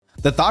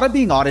The thought of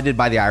being audited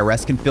by the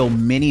IRS can fill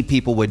many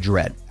people with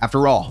dread.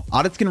 After all,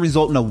 audits can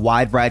result in a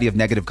wide variety of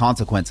negative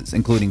consequences,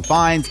 including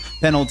fines,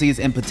 penalties,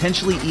 and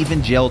potentially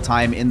even jail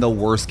time in the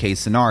worst case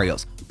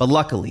scenarios. But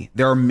luckily,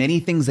 there are many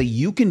things that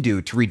you can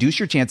do to reduce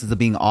your chances of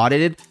being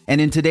audited.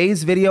 And in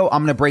today's video,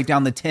 I'm going to break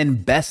down the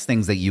 10 best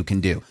things that you can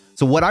do.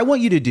 So what I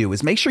want you to do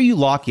is make sure you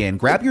lock in,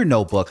 grab your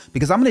notebook,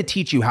 because I'm going to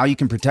teach you how you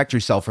can protect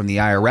yourself from the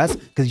IRS,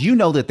 because you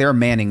know that they're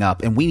manning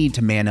up and we need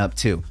to man up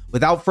too.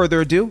 Without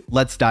further ado,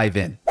 let's dive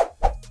in.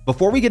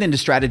 Before we get into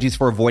strategies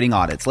for avoiding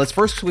audits, let's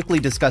first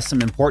quickly discuss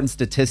some important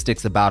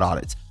statistics about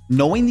audits.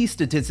 Knowing these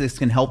statistics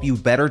can help you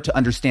better to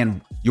understand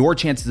your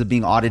chances of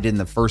being audited in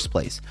the first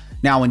place.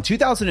 Now, in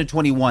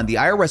 2021, the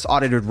IRS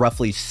audited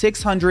roughly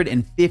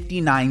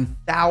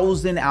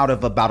 659,000 out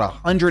of about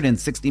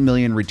 160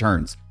 million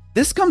returns.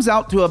 This comes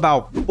out to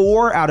about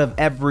 4 out of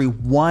every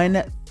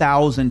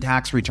 1,000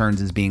 tax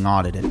returns is being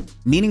audited.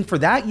 Meaning for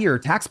that year,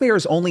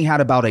 taxpayers only had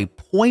about a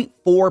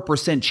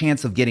 0.4%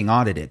 chance of getting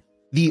audited.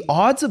 The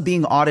odds of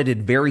being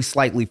audited vary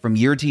slightly from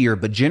year to year,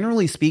 but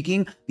generally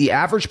speaking, the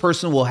average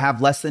person will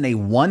have less than a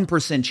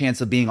 1% chance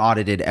of being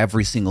audited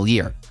every single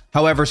year.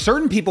 However,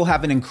 certain people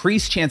have an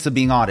increased chance of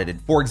being audited.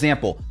 For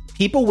example,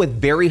 people with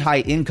very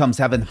high incomes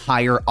have a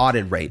higher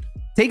audit rate.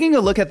 Taking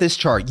a look at this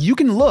chart, you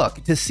can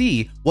look to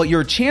see what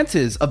your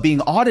chances of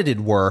being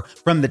audited were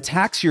from the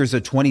tax years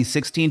of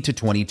 2016 to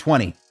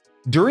 2020.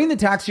 During the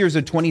tax years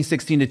of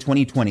 2016 to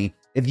 2020,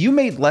 if you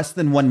made less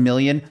than 1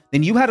 million,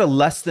 then you had a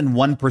less than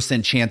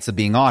 1% chance of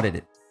being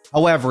audited.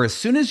 However, as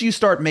soon as you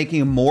start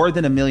making more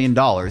than $1 million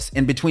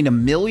and between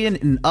 $1 million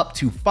and up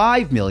to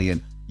 5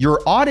 million, your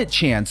audit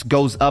chance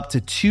goes up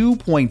to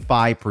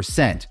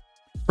 2.5%.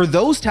 For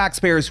those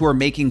taxpayers who are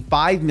making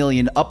 5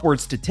 million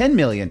upwards to 10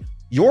 million,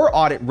 your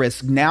audit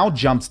risk now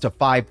jumps to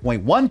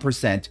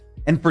 5.1%.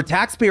 And for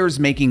taxpayers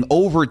making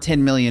over $10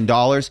 million,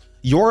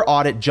 your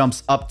audit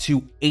jumps up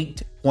to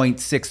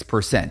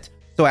 8.6%.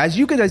 So as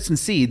you guys can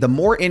see, the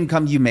more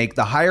income you make,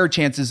 the higher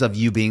chances of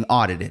you being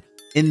audited.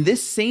 In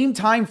this same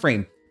time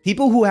frame,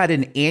 people who had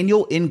an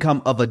annual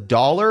income of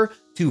 $1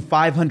 to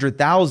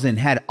 500,000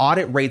 had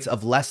audit rates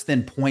of less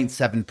than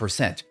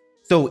 0.7%.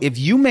 So if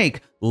you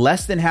make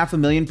less than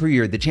 $500,000 per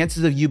year, the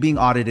chances of you being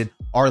audited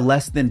are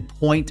less than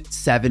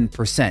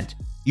 0.7%.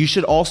 You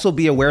should also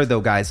be aware though,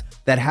 guys,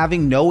 that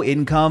having no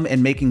income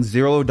and making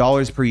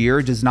 $0 per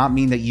year does not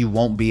mean that you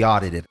won't be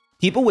audited.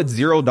 People with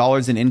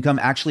 $0 in income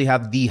actually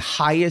have the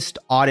highest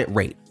audit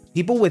rate.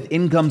 People with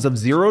incomes of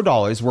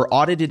 $0 were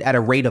audited at a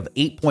rate of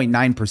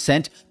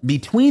 8.9%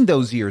 between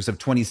those years of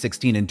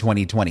 2016 and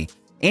 2020.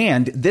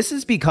 And this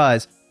is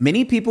because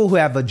many people who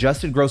have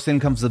adjusted gross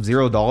incomes of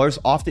 $0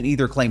 often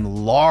either claim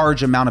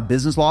large amount of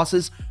business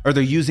losses or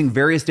they're using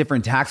various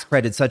different tax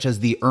credits such as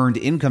the earned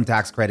income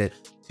tax credit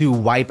to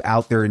wipe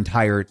out their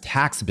entire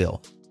tax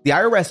bill. The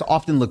IRS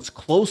often looks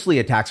closely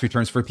at tax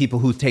returns for people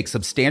who take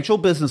substantial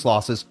business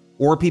losses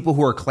or people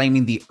who are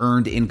claiming the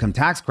earned income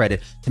tax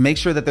credit to make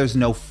sure that there's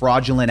no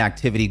fraudulent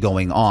activity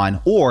going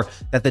on or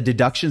that the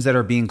deductions that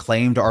are being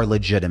claimed are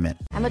legitimate.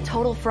 I'm a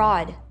total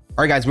fraud. All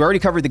right, guys, we already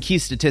covered the key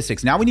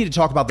statistics. Now we need to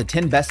talk about the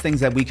 10 best things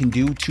that we can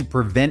do to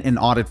prevent an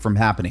audit from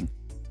happening.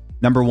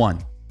 Number 1,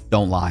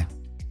 don't lie.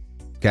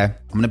 Okay, I'm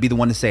going to be the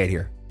one to say it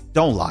here.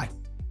 Don't lie.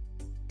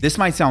 This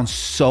might sound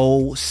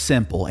so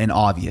simple and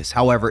obvious.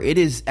 However, it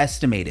is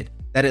estimated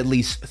that at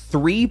least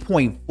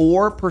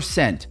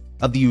 3.4%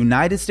 of the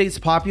United States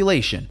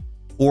population,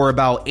 or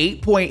about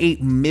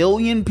 8.8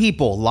 million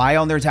people, lie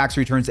on their tax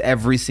returns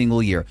every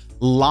single year.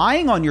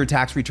 Lying on your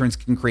tax returns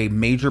can create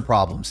major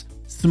problems.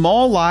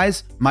 Small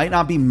lies might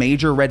not be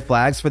major red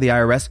flags for the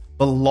IRS,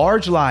 but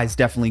large lies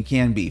definitely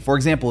can be. For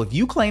example, if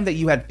you claim that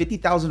you had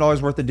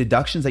 $50,000 worth of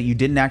deductions that you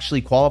didn't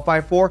actually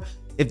qualify for,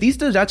 if these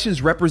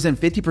deductions represent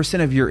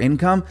 50% of your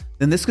income,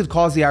 then this could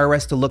cause the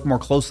IRS to look more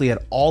closely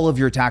at all of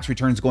your tax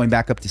returns going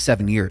back up to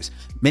 7 years.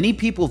 Many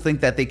people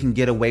think that they can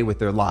get away with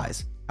their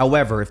lies.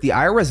 However, if the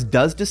IRS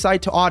does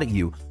decide to audit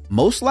you,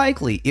 most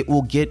likely it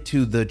will get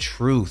to the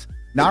truth.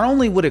 Not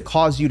only would it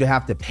cause you to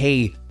have to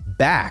pay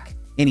back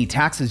any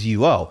taxes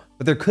you owe,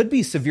 but there could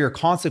be severe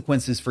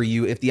consequences for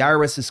you if the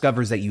IRS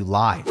discovers that you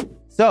lied.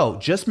 So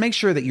just make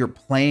sure that you're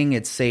playing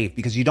it safe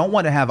because you don't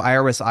want to have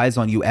IRS eyes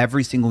on you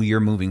every single year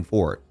moving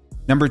forward.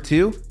 Number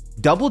 2,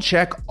 double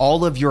check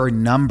all of your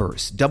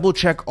numbers. Double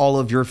check all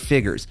of your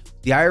figures.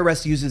 The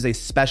IRS uses a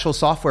special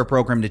software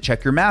program to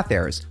check your math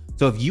errors.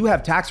 So if you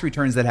have tax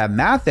returns that have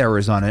math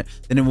errors on it,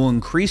 then it will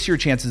increase your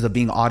chances of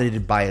being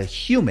audited by a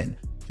human.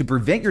 To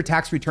prevent your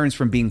tax returns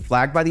from being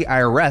flagged by the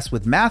IRS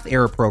with math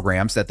error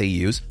programs that they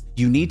use,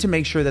 you need to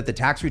make sure that the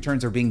tax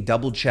returns are being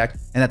double checked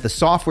and that the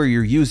software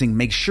you're using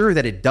makes sure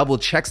that it double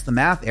checks the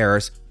math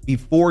errors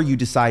before you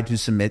decide to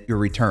submit your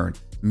return.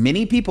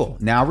 Many people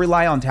now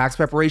rely on tax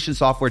preparation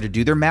software to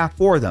do their math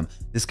for them.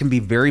 This can be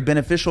very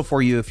beneficial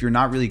for you if you're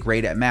not really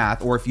great at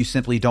math or if you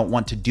simply don't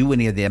want to do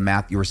any of the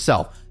math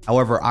yourself.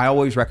 However, I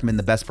always recommend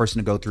the best person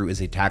to go through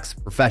is a tax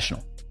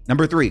professional.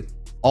 Number 3,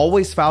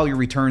 always file your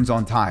returns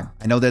on time.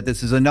 I know that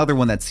this is another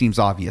one that seems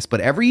obvious, but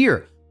every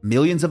year,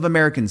 millions of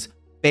Americans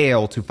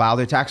fail to file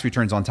their tax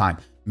returns on time.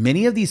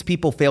 Many of these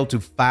people fail to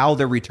file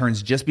their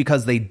returns just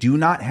because they do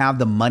not have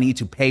the money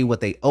to pay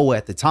what they owe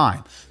at the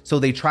time. So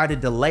they try to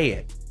delay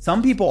it.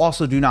 Some people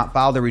also do not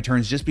file their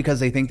returns just because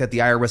they think that the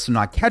IRS will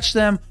not catch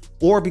them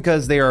or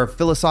because they are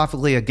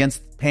philosophically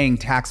against paying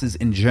taxes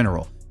in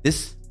general.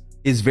 This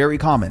is very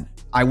common.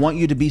 I want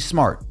you to be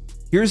smart.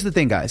 Here's the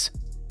thing, guys.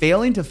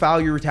 Failing to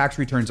file your tax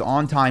returns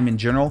on time in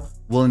general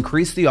will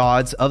increase the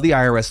odds of the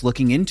IRS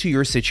looking into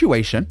your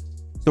situation.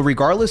 So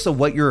regardless of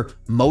what your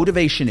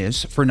motivation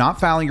is for not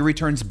filing your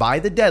returns by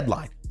the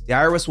deadline, the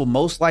IRS will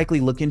most likely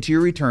look into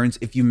your returns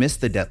if you miss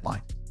the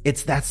deadline.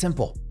 It's that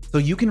simple. So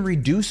you can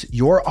reduce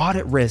your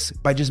audit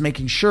risk by just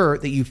making sure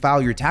that you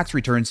file your tax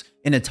returns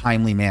in a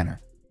timely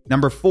manner.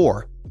 Number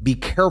 4, be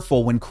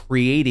careful when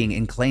creating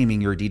and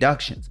claiming your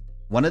deductions.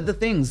 One of the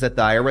things that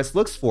the IRS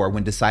looks for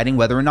when deciding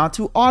whether or not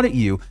to audit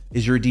you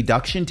is your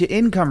deduction to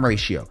income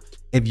ratio.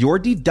 If your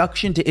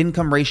deduction to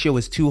income ratio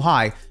is too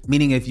high,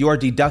 meaning if you are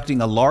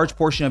deducting a large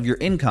portion of your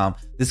income,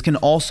 this can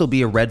also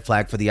be a red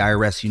flag for the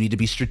IRS. You need to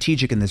be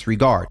strategic in this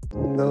regard.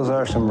 Those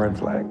are some red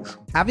flags.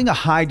 Having a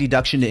high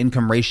deduction to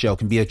income ratio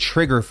can be a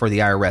trigger for the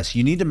IRS.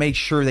 You need to make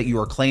sure that you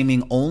are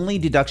claiming only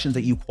deductions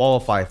that you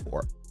qualify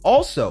for.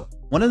 Also,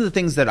 one of the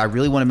things that I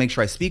really want to make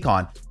sure I speak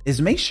on is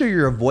make sure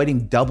you're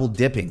avoiding double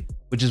dipping,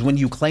 which is when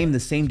you claim the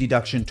same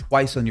deduction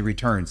twice on your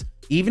returns.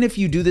 Even if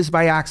you do this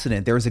by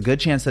accident, there is a good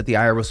chance that the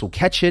IRS will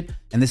catch it,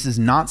 and this is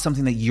not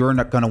something that you're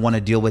not going to want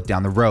to deal with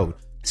down the road.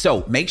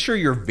 So make sure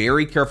you're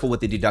very careful with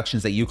the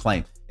deductions that you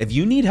claim. If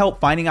you need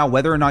help finding out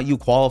whether or not you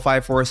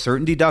qualify for a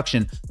certain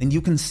deduction, then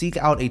you can seek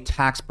out a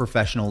tax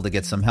professional to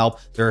get some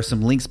help. There are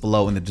some links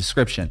below in the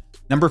description.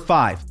 Number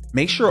 5,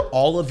 make sure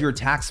all of your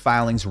tax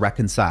filings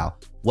reconcile.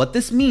 What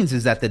this means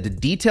is that the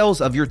details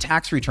of your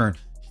tax return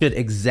should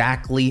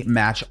exactly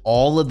match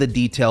all of the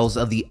details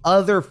of the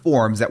other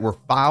forms that were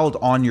filed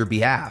on your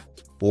behalf.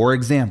 For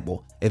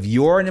example, if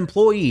you're an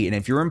employee and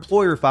if your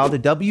employer filed a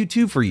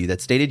W-2 for you that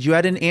stated you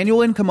had an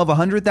annual income of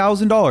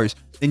 $100,000,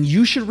 then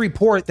you should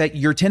report that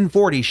your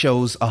 1040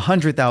 shows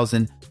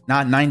 $100,000,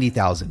 not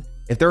 $90,000.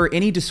 If there are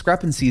any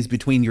discrepancies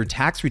between your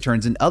tax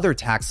returns and other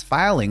tax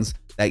filings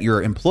that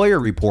your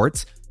employer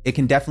reports, it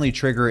can definitely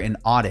trigger an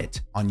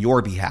audit on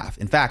your behalf.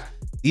 In fact,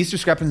 these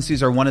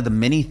discrepancies are one of the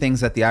many things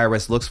that the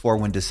IRS looks for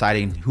when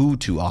deciding who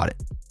to audit.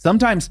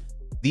 Sometimes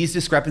these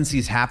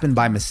discrepancies happen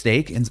by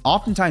mistake, and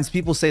oftentimes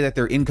people say that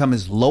their income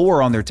is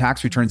lower on their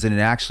tax returns than it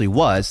actually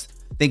was,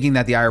 thinking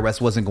that the IRS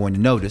wasn't going to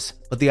notice.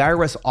 But the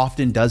IRS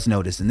often does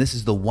notice, and this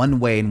is the one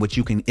way in which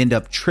you can end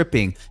up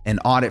tripping an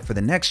audit for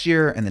the next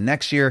year and the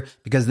next year,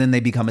 because then they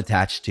become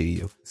attached to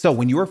you. So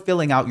when you're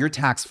filling out your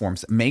tax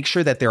forms, make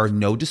sure that there are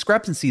no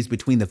discrepancies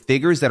between the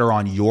figures that are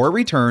on your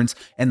returns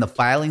and the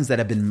filings that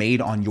have been made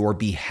on your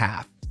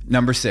behalf.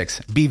 Number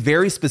 6, be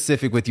very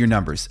specific with your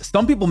numbers.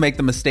 Some people make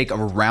the mistake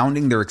of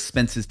rounding their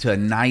expenses to a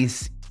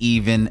nice,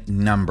 even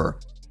number.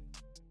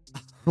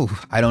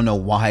 I don't know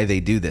why they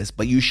do this,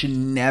 but you should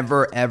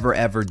never, ever,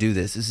 ever do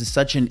this. This is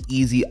such an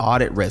easy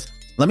audit risk.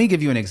 Let me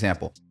give you an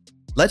example.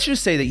 Let's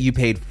just say that you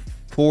paid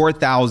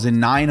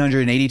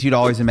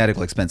 $4,982 in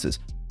medical expenses.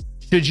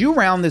 Should you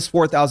round this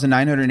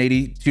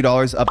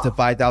 $4,982 up to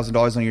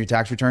 $5,000 on your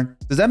tax return?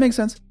 Does that make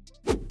sense?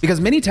 Because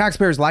many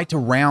taxpayers like to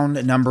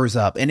round numbers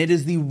up, and it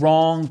is the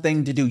wrong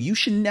thing to do. You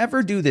should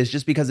never do this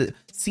just because it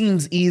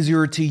seems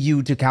easier to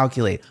you to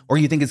calculate, or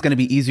you think it's going to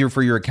be easier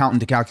for your accountant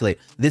to calculate.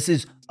 This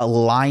is a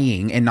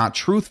lying and not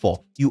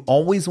truthful. You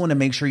always want to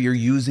make sure you're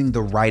using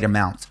the right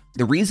amount.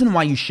 The reason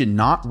why you should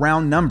not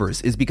round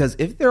numbers is because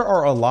if there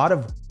are a lot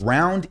of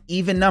round,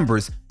 even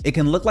numbers, it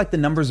can look like the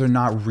numbers are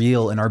not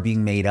real and are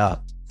being made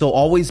up. So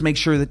always make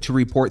sure that to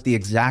report the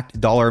exact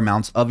dollar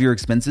amounts of your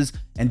expenses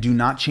and do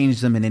not change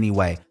them in any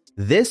way.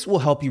 This will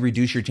help you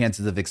reduce your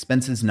chances of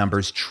expenses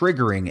numbers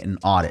triggering an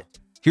audit.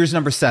 Here's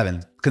number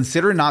 7.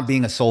 Consider not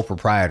being a sole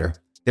proprietor.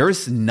 There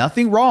is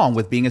nothing wrong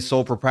with being a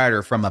sole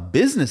proprietor from a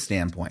business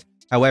standpoint.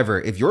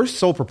 However, if you're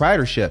sole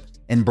proprietorship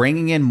and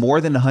bringing in more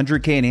than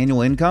 $100K in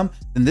annual income,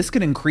 then this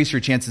could increase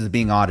your chances of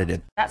being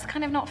audited. That's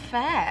kind of not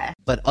fair.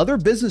 But other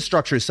business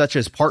structures such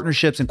as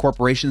partnerships and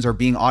corporations are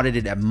being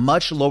audited at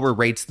much lower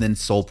rates than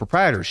sole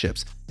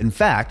proprietorships. In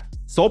fact,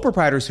 sole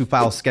proprietors who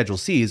file Schedule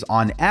Cs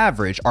on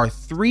average are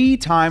 3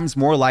 times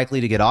more likely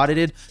to get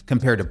audited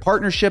compared to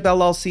partnership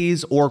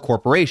LLCs or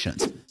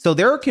corporations. So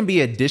there can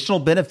be additional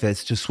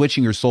benefits to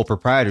switching your sole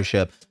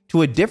proprietorship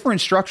to a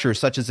different structure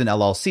such as an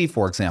LLC,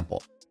 for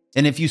example.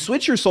 And if you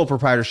switch your sole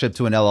proprietorship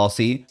to an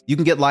LLC, you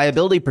can get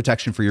liability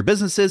protection for your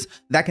businesses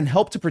that can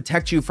help to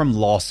protect you from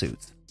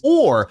lawsuits.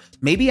 Or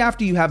maybe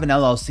after you have an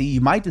LLC,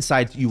 you might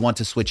decide you want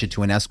to switch it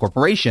to an S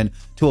corporation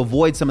to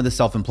avoid some of the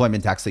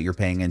self-employment tax that you're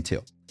paying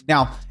into.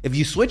 Now, if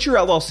you switch your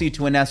LLC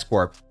to an S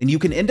corp, then you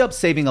can end up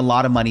saving a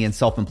lot of money in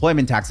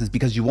self-employment taxes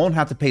because you won't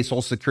have to pay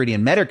Social Security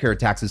and Medicare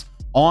taxes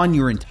on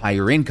your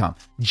entire income,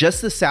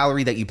 just the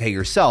salary that you pay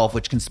yourself,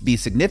 which can be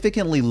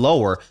significantly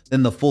lower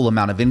than the full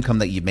amount of income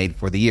that you made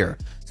for the year.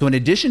 So in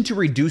addition to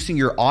reducing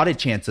your audit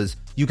chances,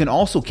 you can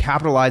also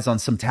capitalize on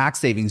some tax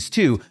savings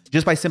too,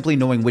 just by simply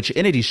knowing which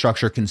entity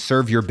structure can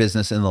serve your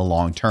business in the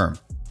long term.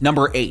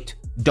 Number 8,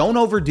 don't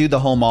overdo the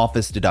home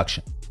office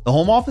deduction. The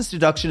home office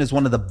deduction is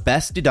one of the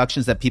best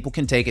deductions that people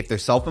can take if they're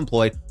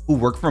self-employed who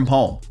work from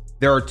home.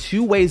 There are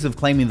two ways of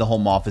claiming the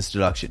home office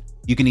deduction.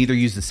 You can either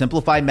use the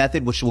simplified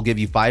method, which will give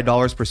you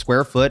 $5 per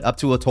square foot up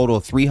to a total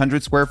of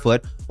 300 square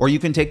foot, or you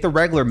can take the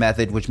regular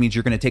method, which means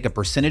you're going to take a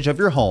percentage of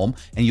your home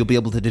and you'll be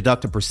able to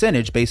deduct a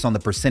percentage based on the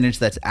percentage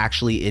that's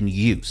actually in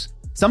use.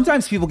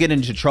 Sometimes people get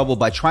into trouble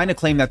by trying to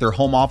claim that their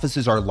home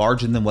offices are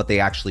larger than what they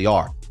actually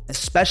are,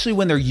 especially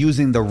when they're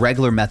using the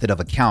regular method of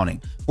accounting.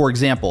 For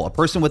example, a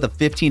person with a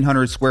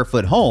 1,500 square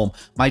foot home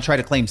might try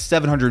to claim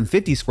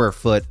 750 square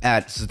foot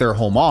as their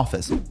home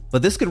office.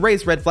 But this could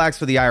raise red flags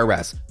for the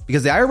IRS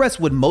because the IRS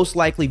would most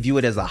likely view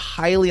it as a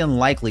highly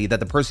unlikely that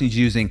the person is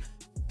using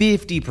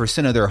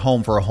 50% of their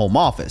home for a home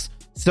office.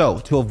 So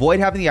to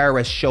avoid having the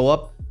IRS show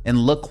up and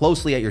look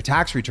closely at your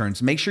tax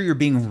returns, make sure you're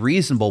being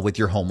reasonable with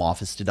your home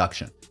office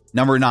deduction.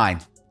 Number 9,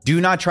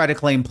 do not try to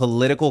claim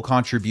political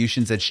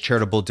contributions as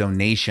charitable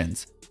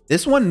donations.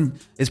 This one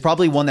is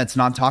probably one that's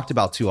not talked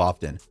about too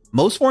often.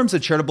 Most forms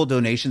of charitable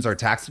donations are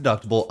tax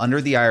deductible under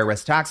the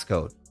IRS tax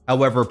code.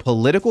 However,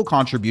 political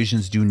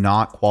contributions do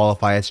not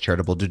qualify as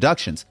charitable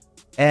deductions.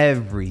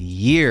 Every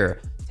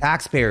year,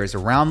 taxpayers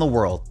around the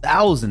world,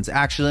 thousands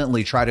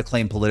accidentally try to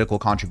claim political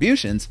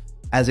contributions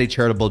as a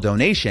charitable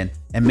donation,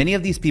 and many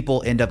of these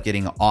people end up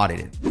getting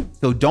audited.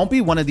 So don't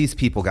be one of these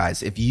people,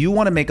 guys. If you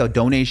want to make a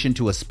donation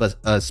to a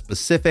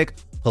specific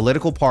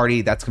political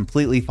party, that's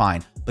completely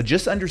fine. But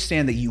just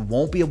understand that you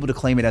won't be able to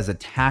claim it as a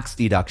tax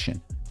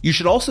deduction. You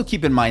should also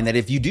keep in mind that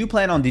if you do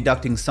plan on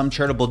deducting some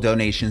charitable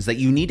donations, that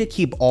you need to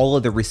keep all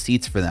of the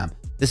receipts for them.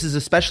 This is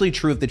especially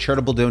true if the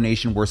charitable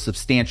donation were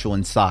substantial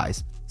in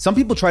size. Some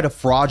people try to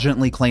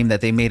fraudulently claim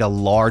that they made a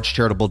large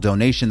charitable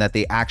donation that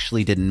they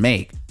actually didn't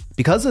make.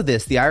 Because of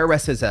this, the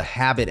IRS has a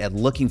habit at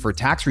looking for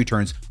tax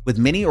returns with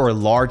many or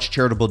large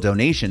charitable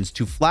donations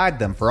to flag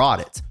them for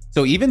audits.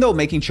 So even though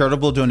making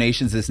charitable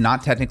donations is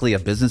not technically a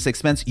business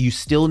expense, you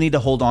still need to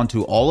hold on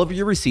to all of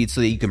your receipts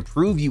so that you can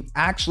prove you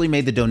actually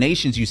made the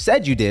donations you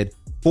said you did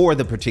for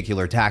the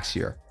particular tax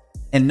year.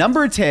 And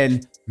number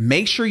 10,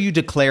 make sure you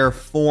declare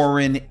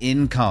foreign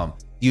income.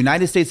 The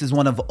United States is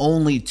one of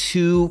only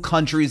 2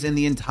 countries in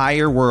the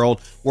entire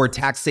world where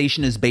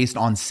taxation is based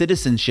on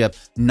citizenship,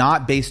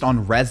 not based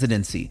on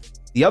residency.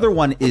 The other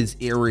one is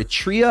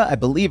Eritrea. I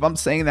believe I'm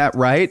saying that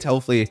right.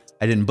 Hopefully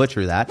I didn't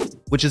butcher that,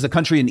 which is a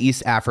country in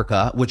East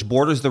Africa, which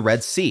borders the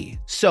Red Sea.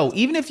 So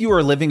even if you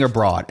are living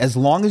abroad, as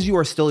long as you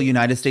are still a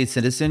United States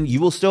citizen,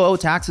 you will still owe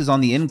taxes on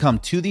the income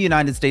to the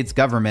United States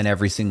government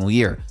every single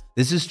year.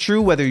 This is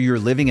true whether you're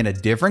living in a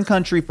different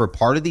country for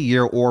part of the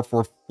year or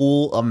for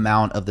full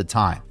amount of the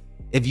time.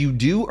 If you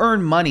do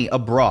earn money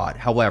abroad,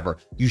 however,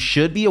 you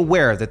should be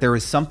aware that there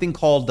is something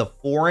called the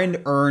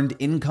foreign earned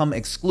income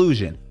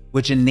exclusion,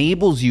 which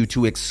enables you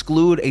to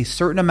exclude a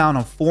certain amount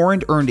of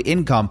foreign earned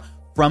income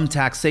from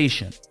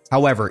taxation.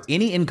 However,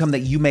 any income that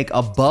you make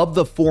above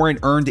the foreign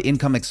earned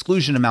income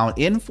exclusion amount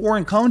in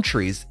foreign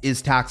countries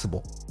is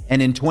taxable. And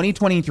in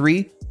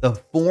 2023, the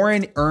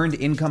foreign earned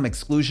income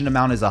exclusion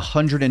amount is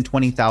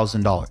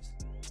 $120,000.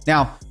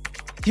 Now,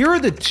 here are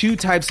the 2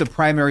 types of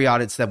primary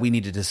audits that we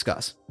need to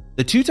discuss.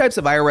 The 2 types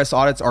of IRS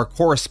audits are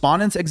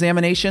correspondence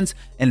examinations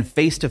and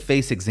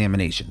face-to-face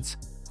examinations.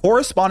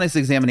 Correspondence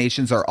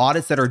examinations are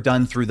audits that are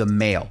done through the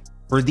mail.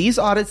 For these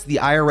audits, the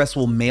IRS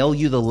will mail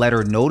you the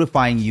letter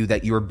notifying you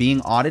that you are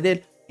being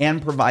audited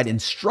and provide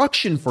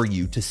instruction for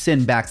you to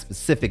send back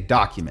specific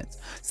documents.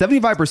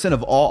 75%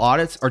 of all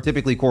audits are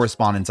typically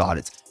correspondence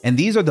audits, and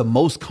these are the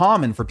most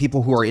common for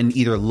people who are in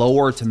either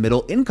lower to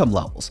middle income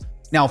levels.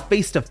 Now,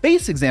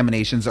 face-to-face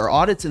examinations are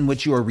audits in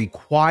which you are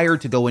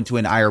required to go into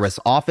an IRS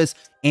office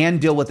and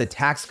deal with a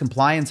tax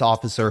compliance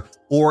officer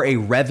or a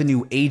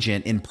revenue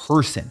agent in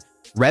person.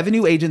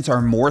 Revenue agents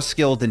are more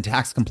skilled than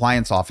tax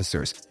compliance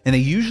officers, and they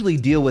usually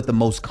deal with the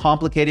most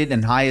complicated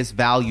and highest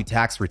value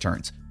tax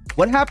returns.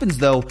 What happens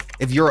though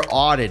if you're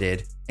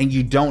audited and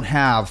you don't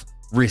have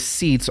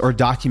receipts or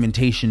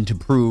documentation to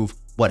prove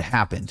what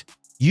happened?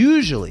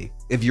 Usually,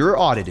 if you're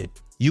audited,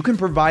 you can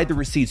provide the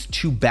receipts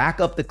to back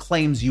up the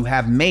claims you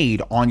have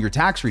made on your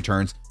tax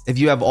returns. If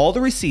you have all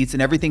the receipts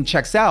and everything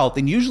checks out,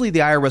 then usually the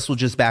IRS will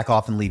just back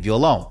off and leave you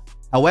alone.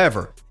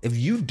 However, if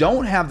you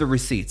don't have the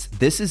receipts,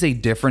 this is a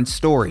different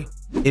story.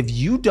 If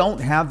you don't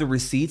have the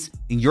receipts,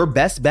 then your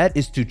best bet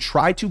is to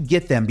try to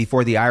get them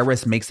before the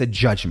IRS makes a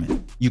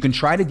judgment. You can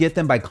try to get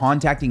them by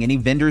contacting any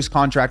vendors,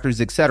 contractors,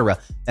 etc.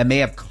 that may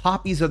have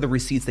copies of the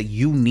receipts that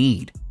you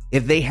need.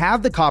 If they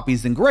have the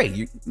copies, then great.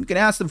 You can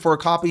ask them for a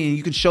copy and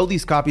you can show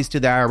these copies to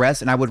the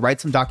IRS, and I would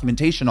write some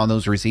documentation on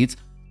those receipts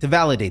to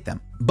validate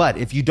them. But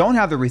if you don't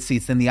have the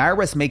receipts, then the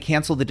IRS may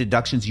cancel the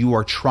deductions you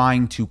are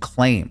trying to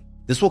claim.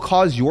 This will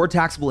cause your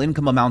taxable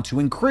income amount to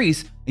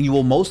increase, and you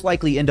will most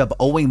likely end up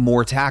owing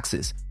more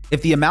taxes.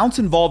 If the amounts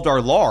involved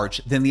are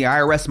large, then the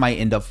IRS might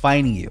end up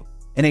fining you.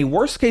 In a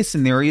worst case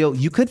scenario,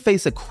 you could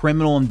face a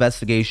criminal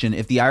investigation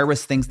if the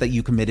IRS thinks that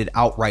you committed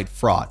outright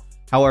fraud.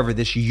 However,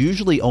 this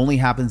usually only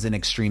happens in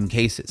extreme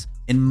cases.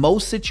 In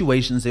most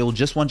situations, they will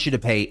just want you to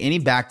pay any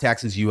back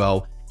taxes you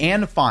owe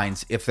and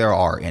fines if there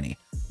are any.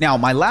 Now,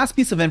 my last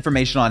piece of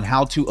information on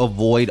how to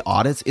avoid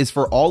audits is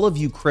for all of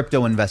you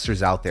crypto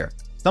investors out there.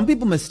 Some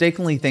people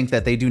mistakenly think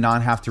that they do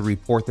not have to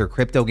report their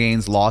crypto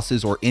gains,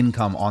 losses, or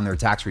income on their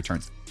tax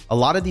returns. A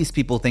lot of these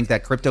people think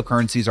that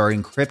cryptocurrencies are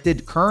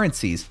encrypted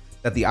currencies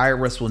that the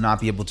IRS will not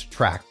be able to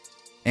track.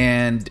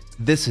 And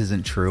this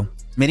isn't true.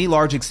 Many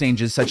large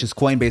exchanges such as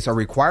Coinbase are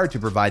required to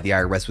provide the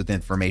IRS with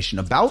information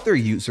about their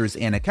users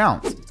and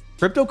accounts.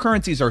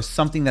 Cryptocurrencies are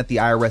something that the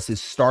IRS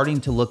is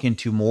starting to look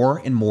into more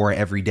and more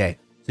every day.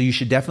 So you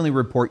should definitely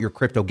report your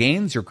crypto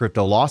gains, your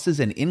crypto losses,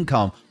 and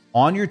income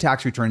on your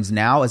tax returns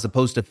now, as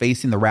opposed to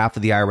facing the wrath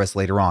of the IRS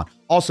later on.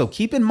 Also,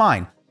 keep in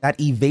mind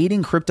that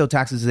evading crypto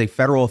taxes is a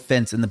federal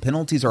offense, and the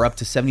penalties are up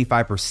to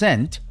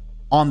 75%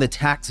 on the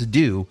tax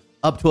due,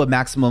 up to a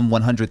maximum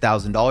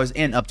 $100,000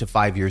 and up to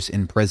 5 years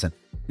in prison.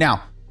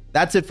 Now,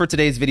 that's it for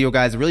today's video,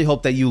 guys. I really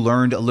hope that you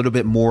learned a little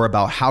bit more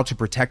about how to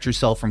protect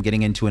yourself from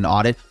getting into an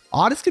audit.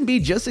 Audits can be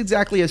just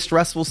exactly as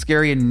stressful,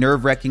 scary, and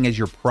nerve-wracking as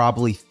you're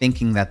probably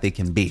thinking that they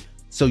can be.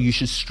 So you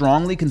should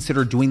strongly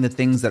consider doing the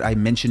things that I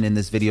mentioned in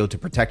this video to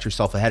protect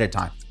yourself ahead of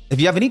time. If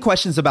you have any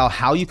questions about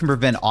how you can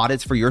prevent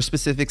audits for your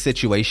specific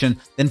situation,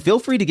 then feel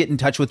free to get in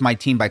touch with my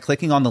team by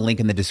clicking on the link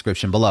in the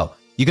description below.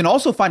 You can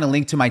also find a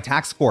link to my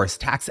tax course,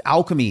 Tax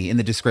Alchemy, in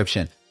the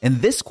description. In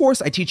this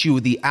course, I teach you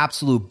the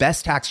absolute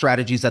best tax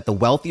strategies that the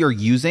wealthy are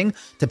using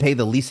to pay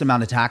the least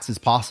amount of taxes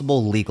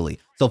possible legally.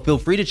 So feel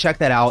free to check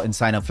that out and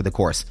sign up for the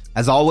course.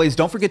 As always,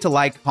 don't forget to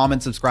like,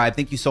 comment, subscribe.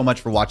 Thank you so much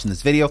for watching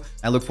this video.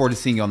 I look forward to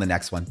seeing you on the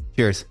next one.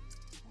 Cheers.